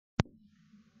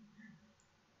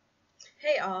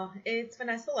Hey all, it's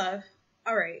Vanessa Love.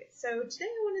 Alright, so today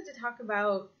I wanted to talk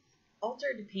about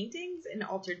altered paintings and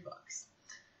altered books.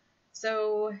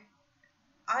 So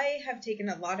I have taken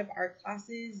a lot of art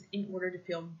classes in order to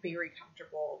feel very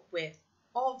comfortable with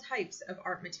all types of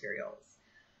art materials.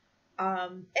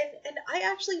 And I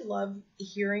actually love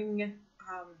hearing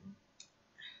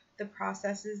the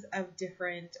processes of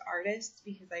different artists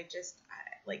because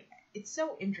like, it's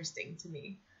so interesting to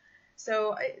me.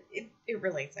 So it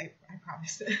relates, I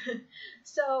promise.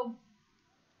 So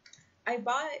I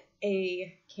bought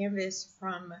a canvas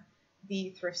from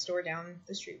the thrift store down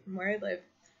the street from where I live,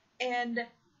 and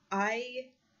I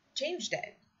changed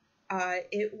it.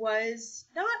 It was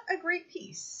not a great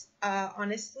piece.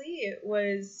 Honestly, it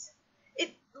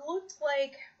looked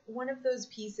like one of those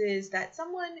pieces that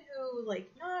someone who, like,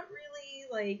 not really,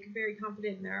 like, very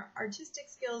confident in their artistic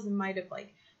skills and might have,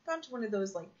 like, gone to one of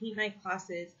those, like, paint night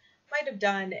classes might have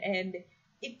done, and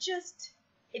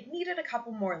it needed a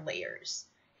couple more layers.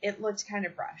 It looked kind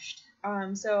of rushed.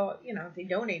 So, they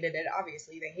donated it.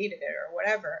 Obviously, they hated it or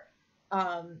whatever.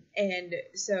 And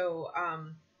so,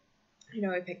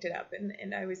 I picked it up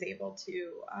and I was able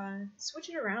to switch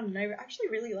it around, and I actually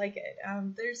really like it.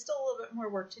 There's still a little bit more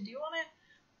work to do on it,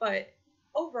 but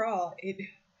overall,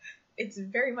 it's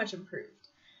very much improved.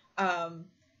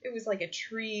 It was like a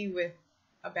tree with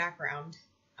a background,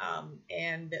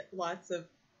 and lots of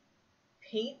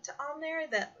paint on there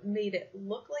that made it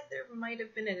look like there might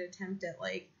have been an attempt at,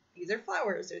 like, these are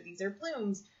flowers or these are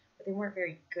blooms, but they weren't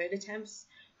very good attempts.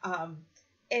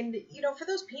 And for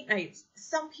those paint nights,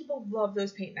 some people love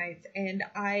those paint nights, and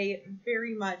I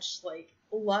very much, like,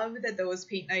 love that those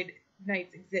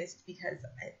nights exist because,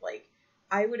 like,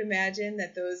 I would imagine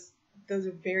that those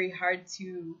are very hard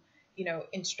to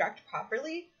instruct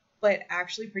properly, but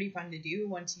actually pretty fun to do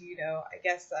once I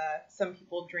guess some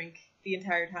people drink the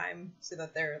entire time so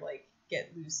that they're, like,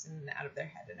 get loose and out of their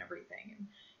head and everything. And,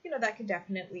 that could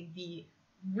definitely be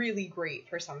really great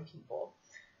for some people.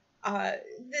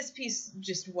 This piece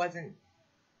just wasn't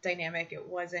dynamic. It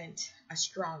wasn't a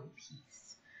strong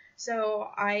piece.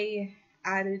 So I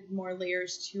added more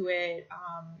layers to it.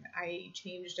 I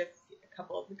changed a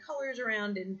couple of the colors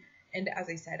around, and as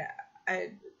I said,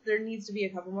 there needs to be a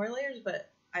couple more layers, but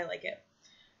I like it.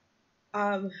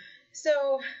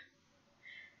 So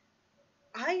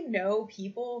I know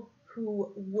people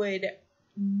who would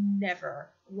never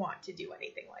want to do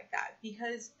anything like that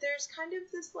because there's kind of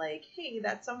this, like, hey,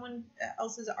 that's someone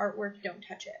else's artwork, don't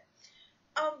touch it.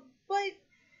 But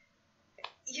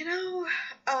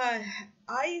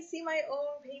I see my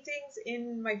own paintings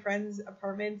in my friends'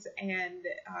 apartments, and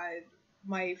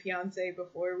my fiance,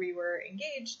 before we were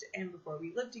engaged and before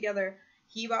we lived together,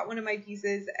 he bought one of my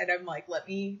pieces, and I'm like, let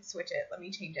me switch it, let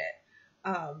me change it.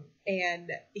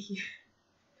 And he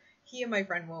and my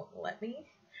friend won't let me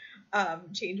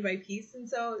change my piece, and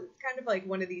so it's kind of like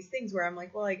one of these things where I'm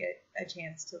like, well, I get a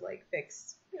chance to, like,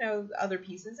 fix other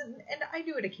pieces, and I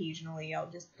do it occasionally. I'll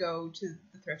just go to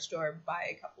the thrift store,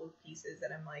 buy a couple of pieces,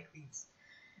 and I'm like, these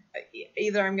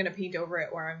either I'm gonna paint over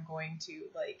it or I'm going to,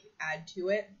 like, add to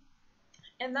it,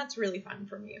 and that's really fun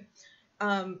for me.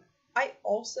 I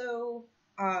also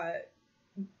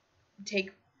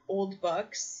take old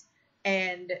books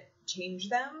and change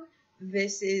them.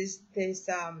 It's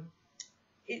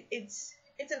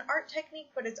an art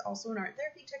technique, but it's also an art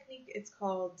therapy technique. It's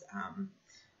called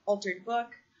altered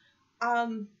book.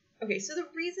 Okay, so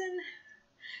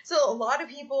a lot of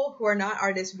people who are not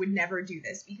artists would never do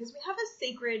this because we have a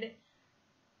sacred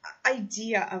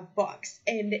idea of books,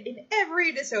 and in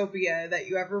every dystopia that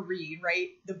you ever read, right,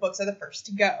 the books are the first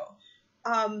to go.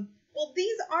 Well,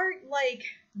 these aren't, like,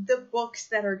 the books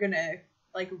that are gonna,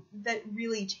 like, that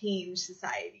really change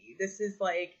society. This is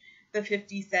like the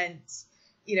 50 cent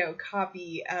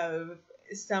copy of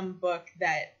some book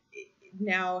that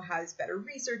now has better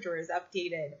research or is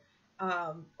updated,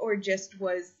 or just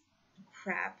was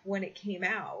crap when it came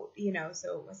out,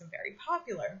 so it wasn't very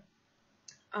popular.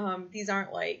 These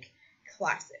aren't, like,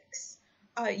 classics.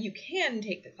 You can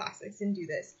take the classics and do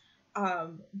this,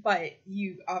 but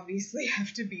you obviously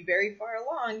have to be very far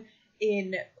along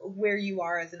in where you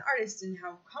are as an artist and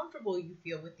how comfortable you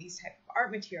feel with these type of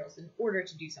art materials in order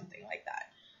to do something like that.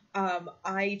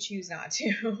 I choose not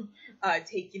to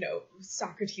take,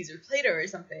 Socrates or Plato or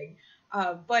something,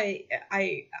 but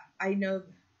I know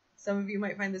some of you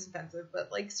might find this offensive,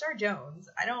 but, like, Star Jones,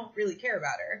 I don't really care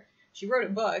about her. She wrote a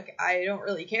book. I don't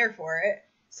really care for it.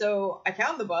 So I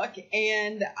found the book,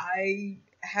 and I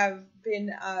have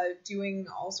been doing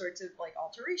all sorts of, like,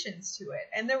 alterations to it.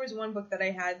 And there was one book that I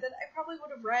had that I probably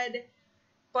would have read,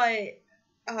 but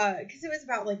because it was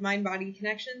about, like, mind-body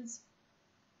connections.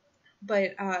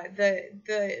 but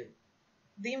the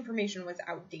information was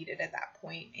outdated at that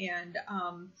point, and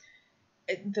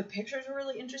the pictures were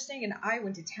really interesting, and I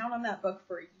went to town on that book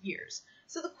for years.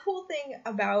 So the cool thing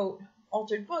about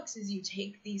altered books is you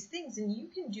take these things and you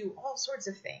can do all sorts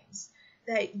of things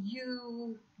that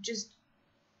you just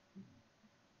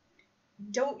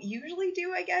don't usually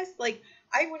do, I guess. Like,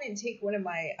 I wouldn't take one of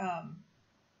my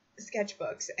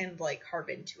sketchbooks and like carve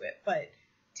into it, but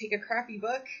take a crappy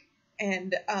book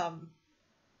and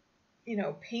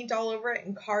paint all over it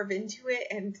and carve into it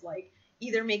and like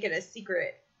either make it a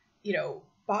secret,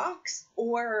 box,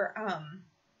 or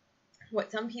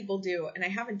what some people do, and I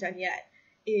haven't done yet,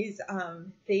 is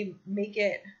they make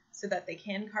it so that they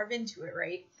can carve into it,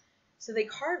 right? So they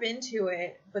carve into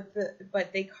it,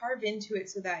 but they carve into it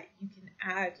so that you can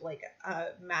add like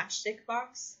a matchstick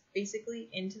box basically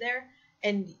into there,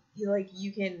 and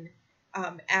you can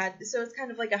add. So it's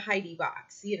kind of like a Heidi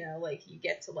box, like you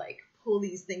get to like pull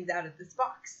these things out of this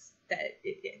box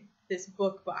this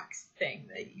book box thing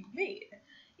that you made,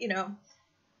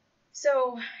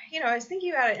 So I was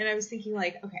thinking about it, and I was thinking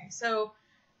like, okay, so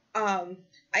I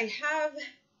have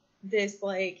this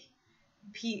like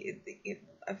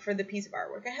for the piece of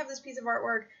artwork. I have this piece of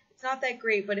artwork. It's not that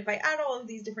great, but if I add all of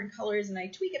these different colors and I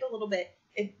tweak it a little bit,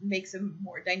 it makes a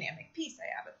more dynamic piece. I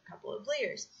have a couple of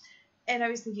layers. And I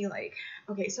was thinking like,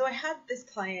 okay, so I had this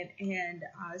client, and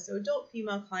so adult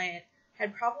female client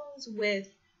had problems with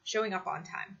showing up on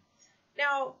time.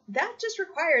 Now, that just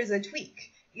requires a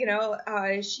tweak.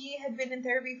 She had been in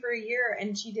therapy for a year,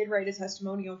 and she did write a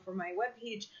testimonial for my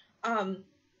webpage.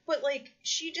 But like,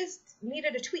 she just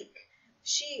needed a tweak.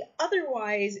 She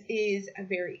otherwise is a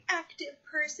very active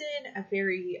person, a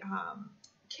very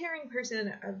caring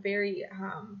person, a very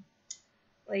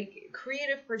like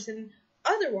creative person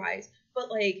otherwise,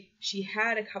 but like she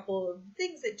had a couple of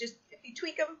things that just, if you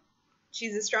tweak them,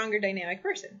 she's a stronger dynamic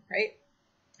person, right?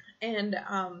 And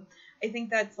I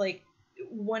think that's like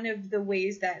one of the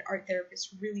ways that art therapists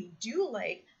really do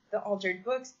like the altered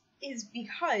books, is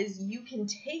because you can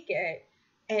take it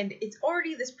and it's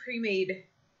already this pre-made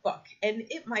book, and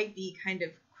it might be kind of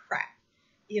crap,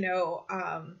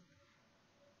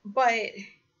 but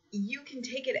you can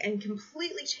take it and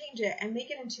completely change it and make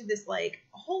it into this like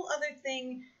whole other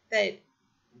thing that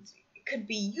could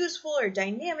be useful or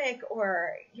dynamic,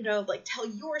 or like tell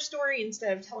your story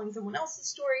instead of telling someone else's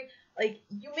story. Like,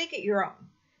 you make it your own.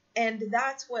 And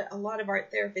that's what a lot of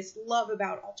art therapists love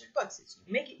about altered books, is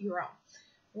you make it your own.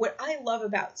 What I love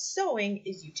about sewing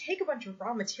is you take a bunch of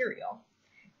raw material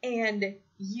and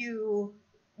you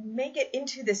make it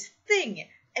into this thing,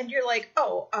 and you're like,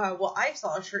 oh, well, I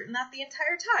saw a shirt in that the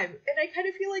entire time. And I kind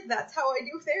of feel like that's how I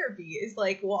do therapy, is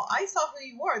like, well, I saw who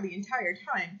you are the entire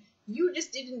time. You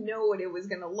just didn't know what it was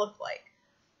going to look like.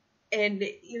 And,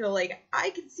 like, I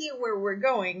can see where we're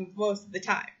going most of the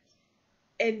time.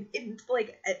 And it's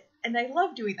like, and I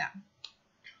love doing that.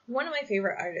 One of my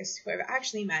favorite artists who I've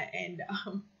actually met, and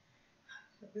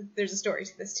there's a story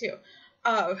to this too.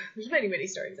 There's many, many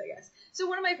stories, I guess. So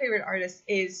one of my favorite artists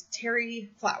is Terry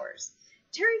Flowers.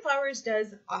 Terry Flowers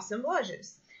does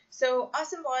assemblages. So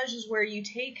assemblage is where you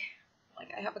take,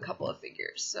 like, I have a couple of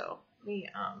figures. So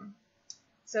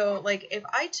like if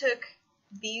I took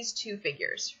these two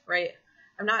figures, right?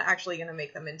 I'm not actually going to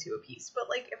make them into a piece, but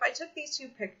like if I took these two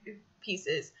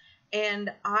pieces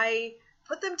and I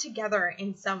put them together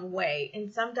in some way,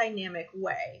 in some dynamic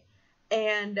way,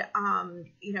 and,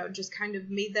 just kind of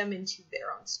made them into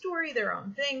their own story, their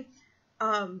own thing,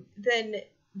 then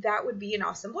that would be an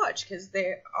assemblage, because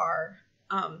they are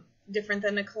different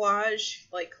than a collage.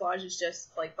 Like, collage is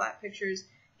just like flat pictures.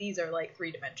 These are like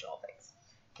three-dimensional things.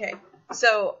 Okay,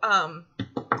 so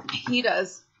he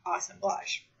does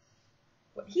assemblage.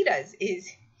 What he does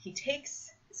is he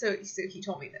takes, so he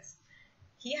told me this.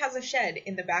 He has a shed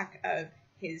in the back of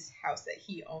his house that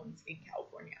he owns in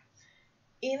California.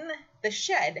 In the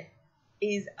shed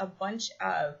is a bunch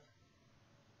of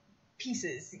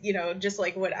pieces, just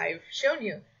like what I've shown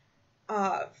you,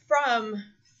 from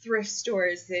thrift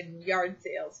stores and yard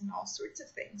sales and all sorts of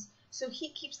things. So he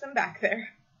keeps them back there.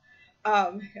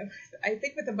 I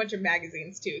think with a bunch of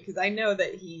magazines too, because I know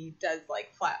that he does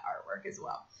like flat artwork as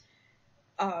well.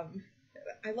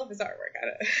 I love his artwork.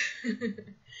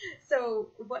 So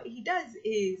what he does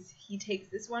is he takes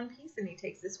this one piece and he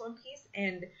takes this one piece,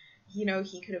 and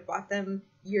he could have bought them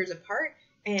years apart,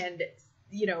 and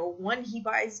one he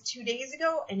buys 2 days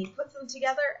ago, and he puts them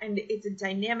together, and it's a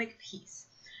dynamic piece.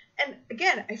 And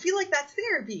again, I feel like that's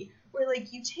therapy, where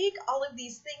like you take all of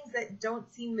these things that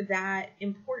don't seem that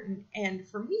important, and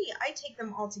for me, I take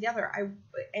them all together. I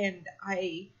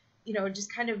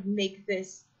just kind of make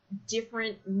this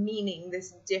different meaning,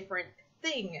 this different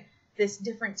thing, this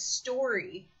different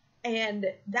story. And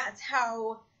that's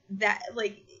how that,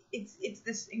 like, it's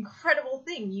this incredible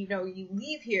thing. You know, you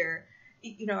leave here,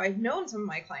 you know, I've known some of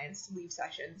my clients to leave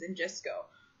sessions and just go,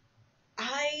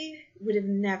 I would have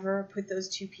never put those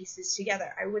two pieces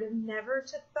together. I would have never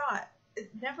thought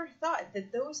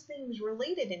that those things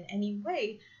related in any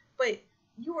way, but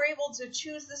you were able to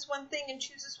choose this one thing and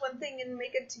choose this one thing and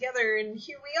make it together, and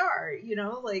here we are, you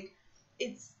know, like,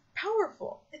 it's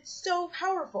powerful. It's so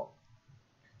powerful.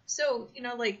 So, you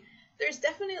know, like, there's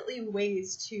definitely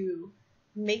ways to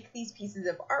make these pieces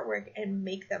of artwork and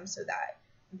make them so that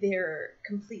they're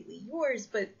completely yours,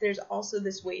 but there's also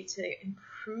this way to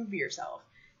improve yourself.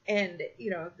 And,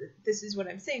 you know, this is what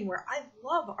I'm saying, where I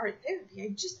love art therapy. I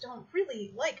just don't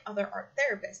really like other art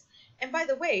therapists. And by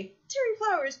the way, Terry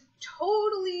Flowers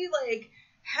totally, like,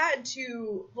 had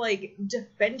to, like,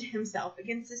 defend himself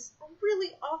against this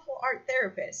really awful art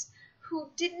therapist who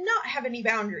did not have any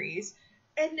boundaries.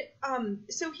 And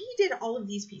so he did all of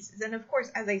these pieces. And of course,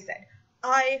 as I said,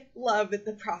 I love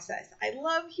the process. I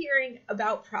love hearing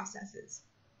about processes.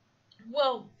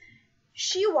 Well,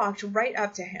 she walked right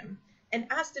up to him and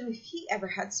asked him if he ever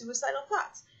had suicidal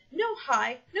thoughts. No,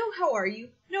 hi. No, how are you?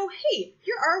 No, hey,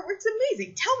 your artwork's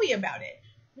amazing. Tell me about it.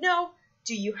 No,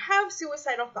 do you have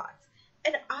suicidal thoughts?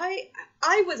 And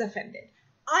I was offended.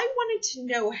 I wanted to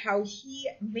know how he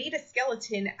made a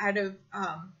skeleton out of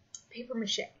paper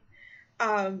mache.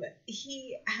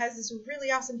 He has this really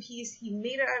awesome piece. He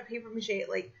made it out of paper mache.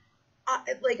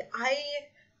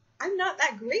 I'm not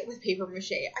that great with paper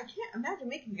mache. I can't imagine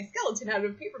making a skeleton out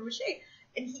of paper mache.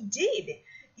 And he did,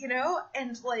 you know,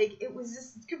 and like, it was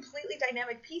this completely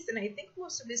dynamic piece. And I think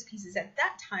most of his pieces at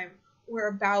that time were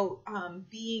about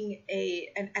being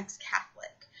an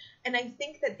ex-Catholic. And I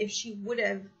think that if she would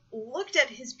have looked at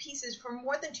his pieces for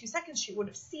more than 2 seconds, she would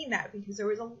have seen that, because there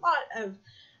was a lot of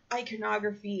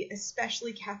iconography,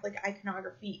 especially Catholic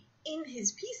iconography, in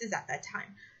his pieces at that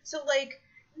time. So, like,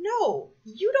 no,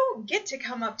 you don't get to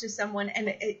come up to someone and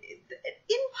in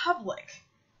public,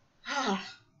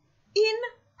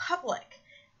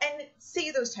 and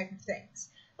say those type of things.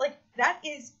 Like,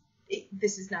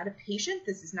 this is not a patient.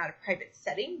 This is not a private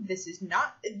setting. This is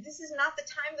not the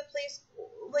time, the place,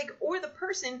 like, or the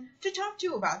person to talk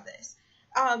to about this.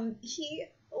 He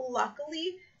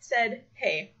luckily said,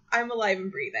 hey, I'm alive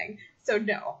and breathing. So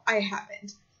no, I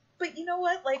haven't. But you know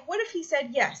what? Like, what if he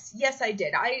said, yes, I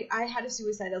did. I had a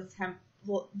suicidal attempt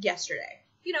yesterday.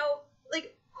 You know,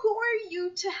 like, who are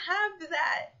you to have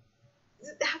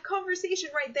that conversation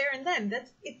right there and then?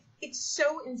 It's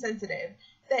so insensitive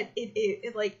that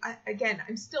it like, again,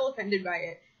 I'm still offended by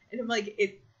it. And I'm like,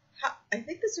 I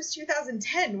think this was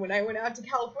 2010 when I went out to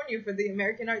California for the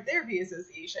American Art Therapy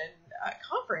Association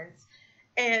conference.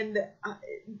 And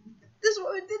this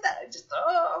woman did that. I just,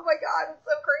 oh my God, it's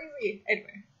so crazy.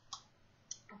 Anyway,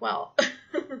 well,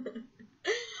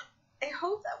 I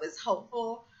hope that was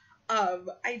helpful.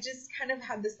 I just kind of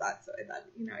had this thought, so I thought,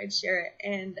 you know, I'd share it.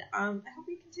 And I hope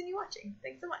you continue watching.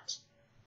 Thanks so much.